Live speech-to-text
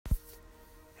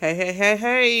Hey, hey, hey,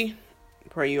 hey.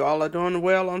 Pray you all are doing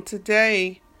well on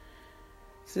today.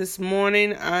 This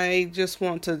morning, I just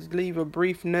want to leave a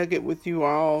brief nugget with you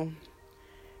all.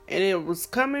 And it was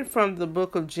coming from the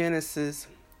book of Genesis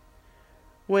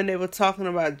when they were talking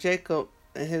about Jacob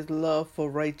and his love for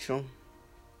Rachel.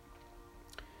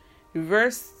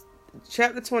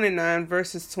 Chapter 29,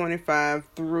 verses 25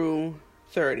 through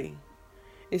 30.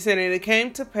 It said, "And it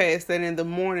came to pass that in the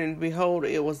morning, behold,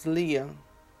 it was Leah."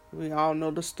 We all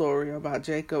know the story about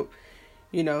Jacob.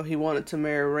 He wanted to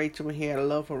marry Rachel and he had a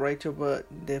love for Rachel, but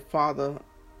their father,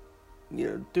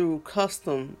 through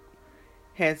custom,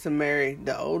 had to marry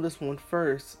the oldest one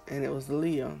first, and it was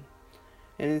Leah.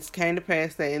 And it came to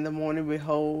pass that in the morning,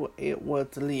 behold, it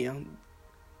was Leah.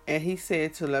 And he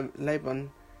said to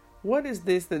Laban, "What is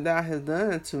this that thou hast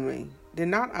done to me? Did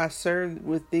not I serve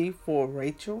with thee for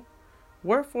Rachel?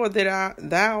 Wherefore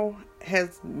thou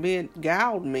hast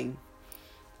beguiled me?"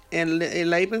 And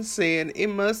Laban said, "It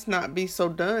must not be so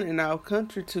done in our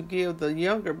country to give the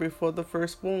younger before the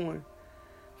firstborn.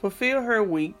 Fulfill her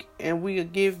week, and we will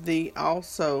give thee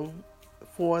also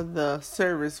for the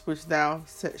service which thou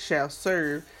shalt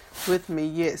serve with me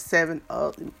yet 7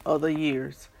 other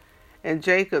years." And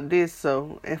Jacob did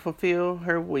so, and fulfilled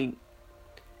her week.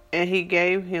 And he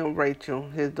gave him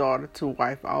Rachel, his daughter, to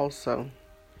wife also.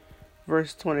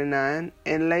 Verse 29,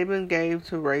 "And Laban gave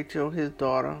to Rachel his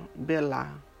daughter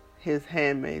Bilhah, his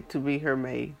handmaid, to be her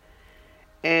maid.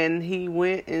 And he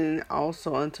went in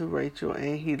also unto Rachel,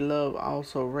 and he loved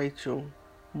also Rachel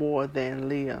more than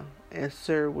Leah, and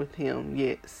served with him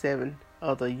yet 7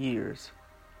 other years."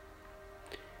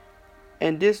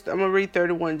 And this, I'm going to read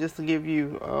 31 just to give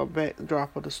you a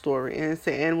backdrop of the story. And it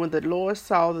said, "And when the Lord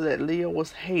saw that Leah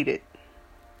was hated,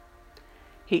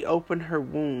 he opened her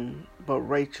womb, but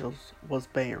Rachel's was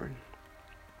barren."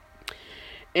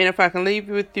 And if I can leave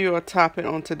with you a topic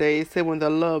on today, it said, when the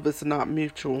love is not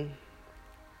mutual.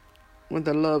 When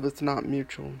the love is not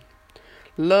mutual.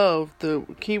 Love, the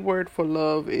key word for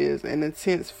love is an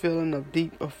intense feeling of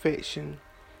deep affection.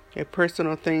 A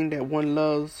personal thing that one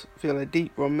loves, feel a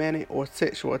deep romantic or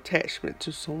sexual attachment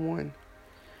to someone.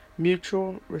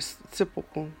 Mutual,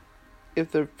 reciprocal.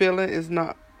 If the feeling is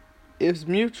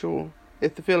mutual,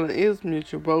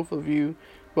 both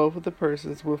of the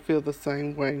persons will feel the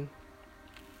same way.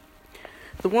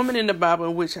 The woman in the Bible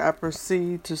in which I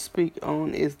proceed to speak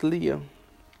on is Leah.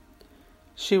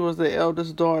 She was the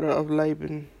eldest daughter of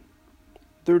Laban.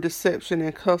 Through deception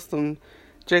and custom,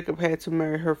 Jacob had to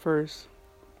marry her first.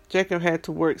 Jacob had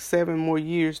to work 7 more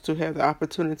years to have the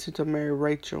opportunity to marry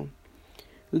Rachel.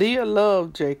 Leah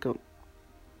loved Jacob,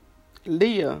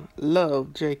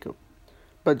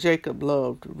 but Jacob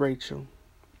loved Rachel.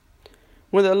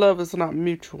 When the love is not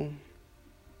mutual.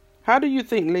 How do you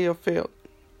think Leah felt?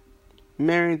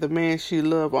 Marrying the man she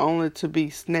loved only to be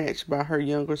snatched by her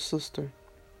younger sister.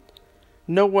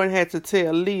 No one had to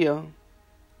tell Leah,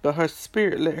 but her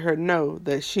spirit let her know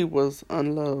that she was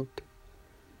unloved.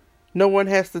 No one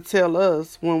has to tell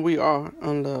us when we are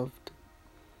unloved.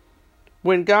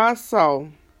 When God saw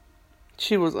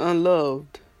she was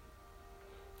unloved,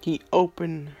 he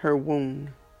opened her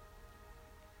womb.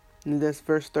 And that's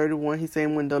verse 31. He's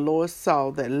saying, when the Lord saw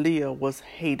that Leah was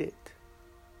hated.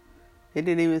 It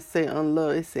didn't even say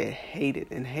unloved, it said hated.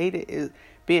 And hated is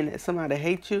being that somebody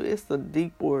hates you, it's a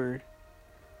deep word.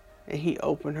 And he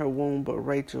opened her womb, but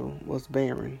Rachel was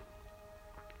barren.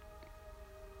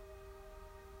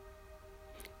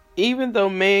 Even though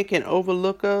man can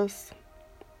overlook us,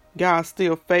 God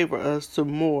still favored us to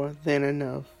more than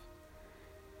enough.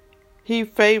 He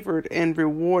favored and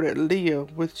rewarded Leah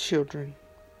with children,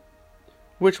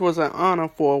 which was an honor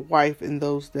for a wife in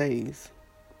those days.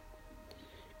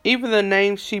 Even the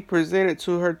names she presented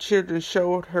to her children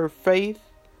showed her faith,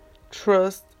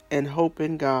 trust, and hope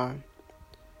in God.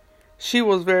 She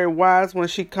was very wise when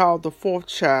she called the 4th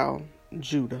child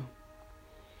Judah,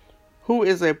 who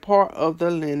is a part of the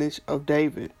lineage of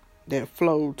David that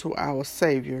flowed to our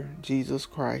Savior, Jesus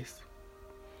Christ.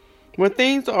 When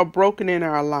things are broken in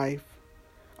our life,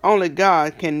 only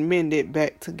God can mend it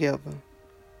back together.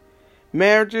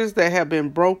 Marriages that have been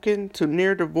broken to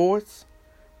near divorce,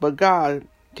 but God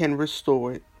can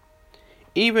restore it.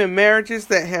 Even marriages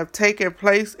that have taken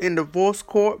place in divorce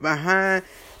court behind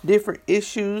different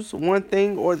issues, one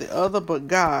thing or the other, but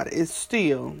God is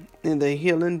still in the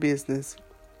healing business,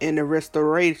 in the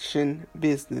restoration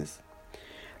business.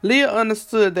 Leah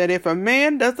understood that if a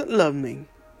man doesn't love me,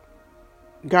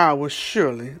 God will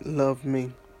surely love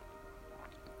me.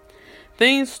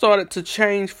 Things started to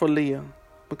change for Leah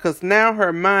because now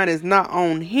her mind is not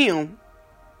on him,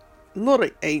 little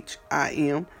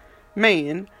H-I-M,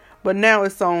 man, but now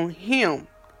it's on him,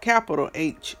 capital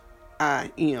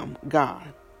H-I-M,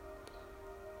 God.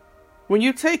 When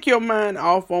you take your mind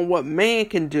off on what man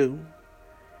can do,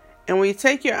 and when you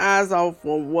take your eyes off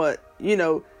on what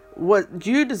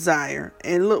you desire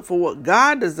and look for what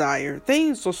God desires,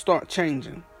 things will start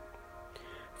changing.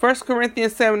 1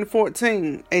 Corinthians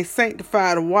 7:14, a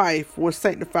sanctified wife will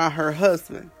sanctify her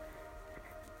husband,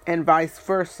 and vice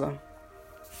versa.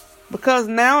 Because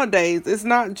nowadays, it's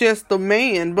not just the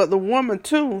man, but the woman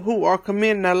too, who are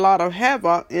committing a lot of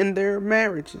havoc in their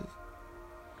marriages.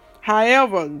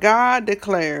 However, God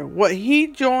declared, what he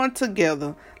joined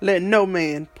together, let no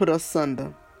man put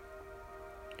asunder.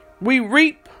 We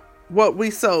reap what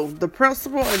we sow. The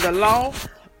principle and the law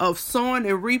of sowing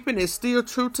and reaping is still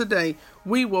true today.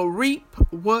 We will reap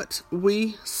what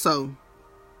we sow.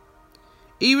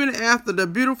 Even after the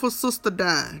beautiful sister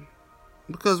died,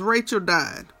 because Rachel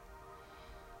died,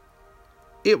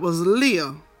 it was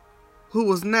Leah who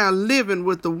was now living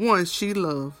with the one she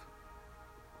loved.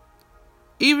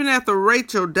 Even after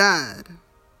Rachel died,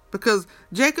 because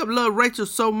Jacob loved Rachel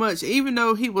so much, even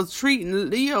though he was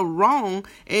treating Leah wrong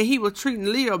and he was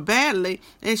treating Leah badly,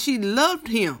 and she loved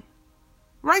him.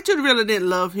 Rachel really didn't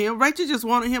love him. Rachel just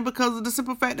wanted him because of the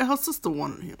simple fact that her sister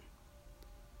wanted him.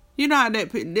 You know how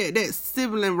that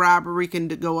sibling rivalry can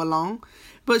go along.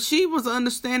 But she was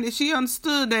understanding. She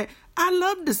understood that I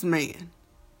love this man.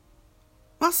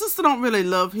 My sister don't really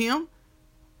love him.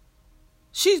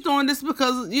 She's doing this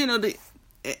because,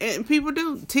 and people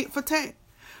do tit for tat.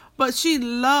 But she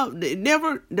loved it.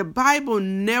 The Bible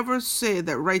never said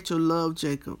that Rachel loved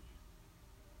Jacob.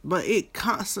 But it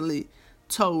constantly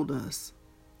told us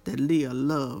that Leah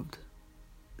loved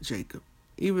Jacob.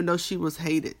 Even though she was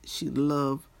hated, she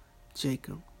loved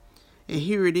Jacob. And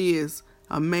here it is,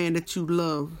 a man that you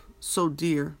love so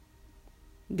dear.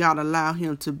 God allow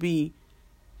him to be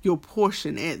your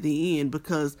portion at the end,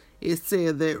 because it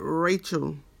said that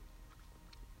Rachel,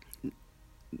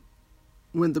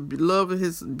 when the love of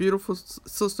his beautiful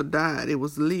sister died, it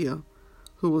was Leah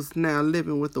who was now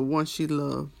living with the one she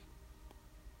loved.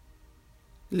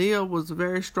 Leah was a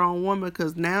very strong woman,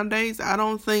 because nowadays I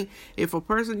don't think if a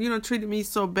person, treated me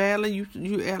so badly,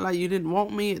 you act like you didn't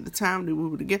want me at the time that we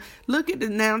were together. Look at the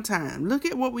now time. Look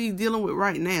at what we're dealing with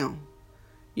right now.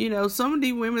 Some of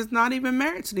these women's not even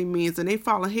married to these men, and they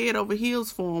falling head over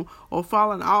heels for them, or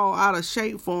falling all out of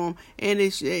shape for them, and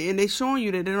they showing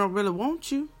you that they don't really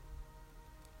want you.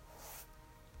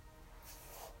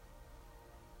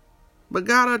 But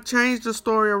God will change the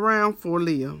story around for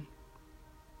Leah.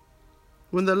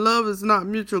 When the love is not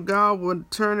mutual, God will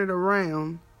turn it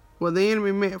around. What the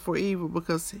enemy meant for evil,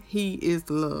 because he is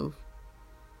love.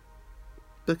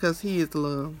 Because he is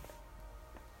love.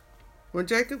 When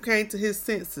Jacob came to his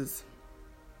senses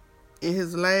in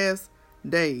his last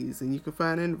days, and you can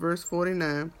find it in verse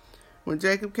 49, when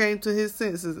Jacob came to his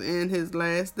senses in his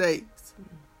last days,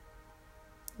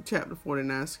 chapter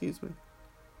 49,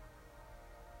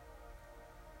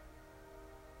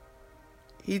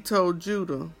 he told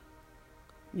Judah,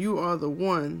 you are the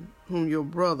one whom your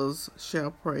brothers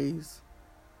shall praise.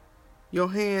 Your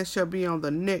hand shall be on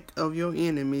the neck of your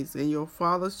enemies, and your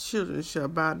father's children shall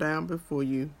bow down before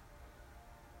you.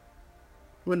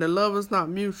 When the love is not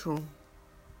mutual,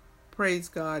 praise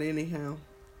God anyhow.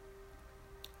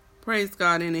 Praise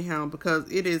God anyhow,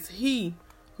 because it is he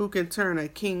who can turn a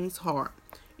king's heart.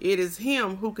 It is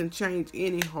him who can change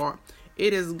any heart.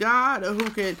 It is God who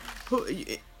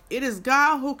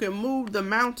can move the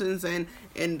mountains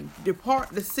and depart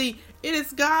the sea. It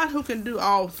is God who can do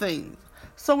all things.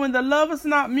 So when the love is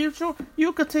not mutual,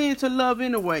 you continue to love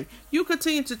anyway. You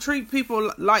continue to treat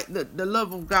people like the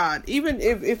love of God, even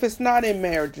if it's not in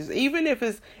marriages, even if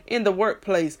it's in the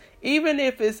workplace, even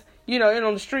if it's,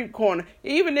 on the street corner,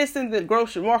 even if it's in the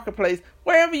grocery marketplace,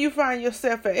 wherever you find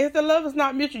yourself at. If the love is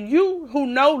not mutual, you who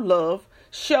know love,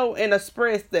 show and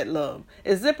express that love.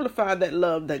 Exemplify that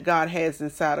love that God has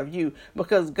inside of you.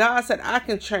 Because God said, I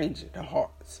can change the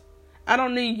hearts. I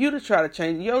don't need you to try to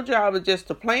change it. Your job is just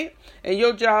to plant, and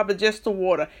your job is just to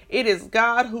water. It is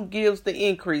God who gives the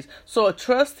increase. So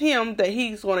trust him that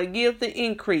he's going to give the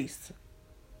increase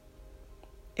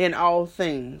in all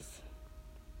things.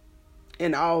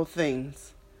 In all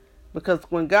things. Because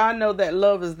when God knows that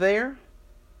love is there,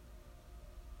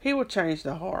 he will change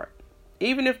the heart.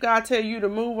 Even if God tell you to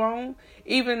move on,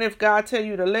 even if God tell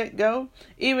you to let go,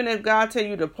 even if God tell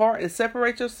you to part and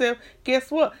separate yourself,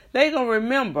 guess what? They're going to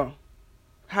remember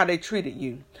how they treated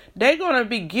you. They're going to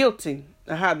be guilty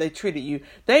of how they treated you.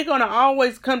 They're going to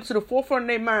always come to the forefront of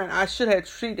their mind, I should have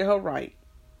treated her right.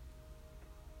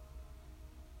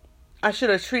 I should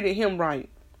have treated him right.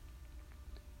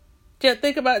 Just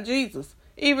think about Jesus.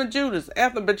 Even Judas,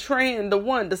 after betraying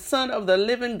the son of the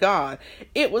living God,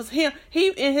 it was him. He,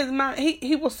 in his mind,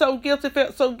 he was so guilty,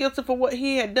 felt so guilty for what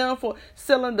he had done for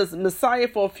selling the Messiah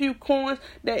for a few coins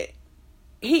that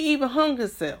he even hung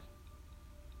himself.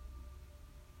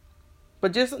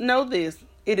 But just know this,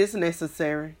 it is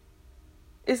necessary.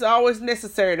 It's always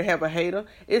necessary to have a hater.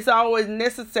 It's always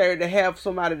necessary to have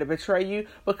somebody to betray you,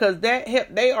 because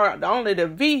they are only the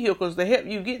vehicles to help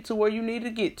you get to where you need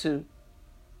to get to.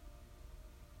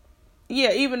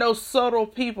 Yeah, even those subtle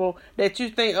people that you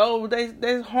think, oh,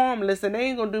 they're harmless and they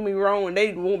ain't going to do me wrong, and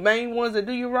they the main ones that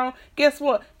do you wrong, guess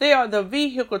what? They are the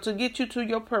vehicle to get you to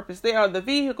your purpose. They are the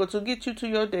vehicle to get you to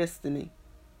your destiny.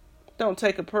 Don't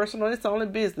take it personal. It's only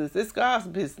business. It's God's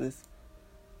business.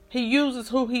 He uses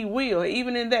who he will.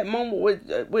 Even in that moment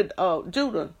with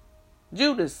Judas,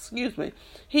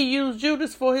 he used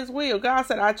Judas for his will. God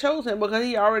said, I chose him because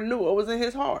he already knew what was in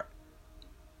his heart.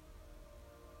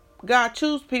 God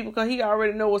chooses people because he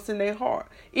already knows what's in their heart.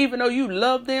 Even though you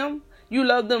love them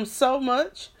so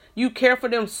much, you care for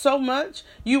them so much,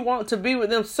 you want to be with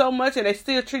them so much, and they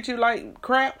still treat you like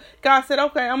crap. God said,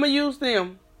 okay, I'm going to use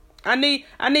them. I need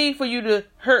for you to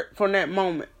hurt from that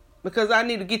moment, because I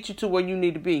need to get you to where you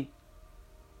need to be.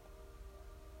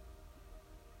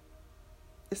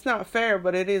 It's not fair,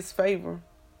 but it is favor.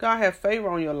 God has favor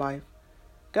on your life.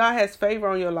 God has favor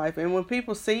on your life. And when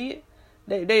people see it,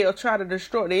 they'll try to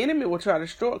destroy. The enemy will try to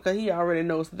destroy it because he already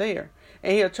knows it's there.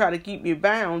 And he'll try to keep you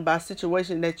bound by a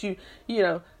situation that you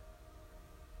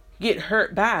get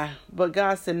hurt by. But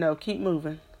God said, no, keep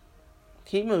moving.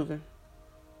 Keep moving.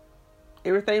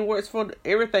 Everything works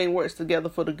together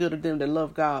for the good of them that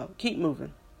love God. Keep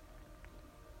moving.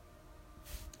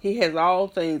 He has all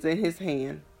things in his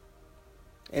hand,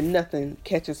 and nothing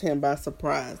catches him by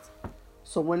surprise.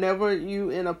 So whenever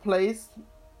you in a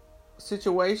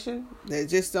situation that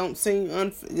just don't seem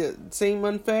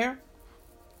unfair,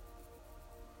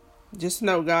 just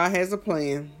know God has a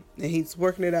plan and he's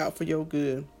working it out for your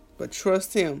good. But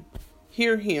trust him,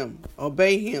 hear him,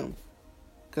 obey him,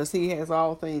 because he has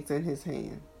all things in his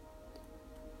hand.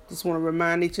 Just want to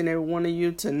remind each and every one of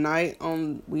you tonight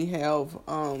we have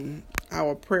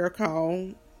our prayer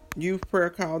call, youth prayer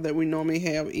call that we normally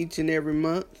have each and every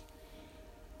month.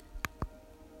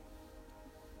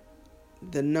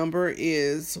 The number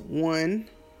is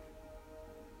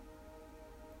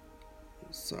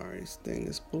this thing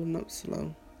is pulling up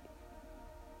slow.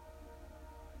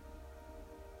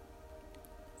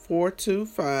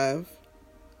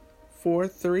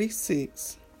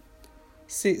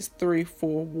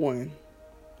 425-436-6341.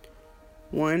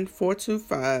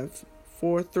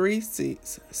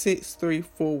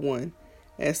 425-436-6341.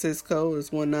 Access code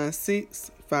is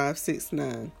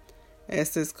 196569.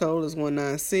 Access code is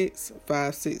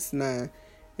 196569.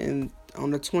 And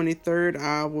on the 23rd,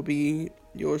 I will be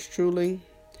yours truly,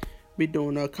 be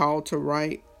doing a call to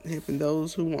write, helping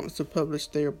those who want to publish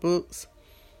their books.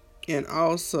 And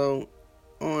also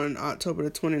on October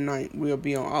the 29th, we'll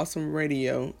be on Awesome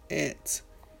Radio at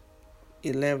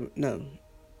 11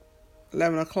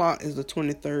 o'clock is the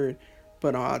 23rd,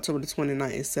 but on October the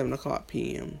 29th is 7 o'clock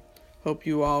p.m. Hope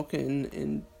you all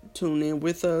can tune in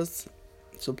with us,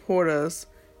 support us.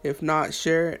 If not,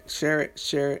 share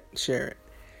it.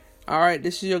 All right,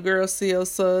 this is your girl, CL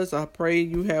Suggs. I pray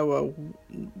you have a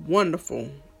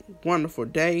wonderful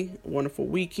day, wonderful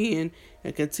weekend,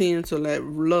 and continue to let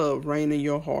love reign in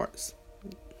your hearts.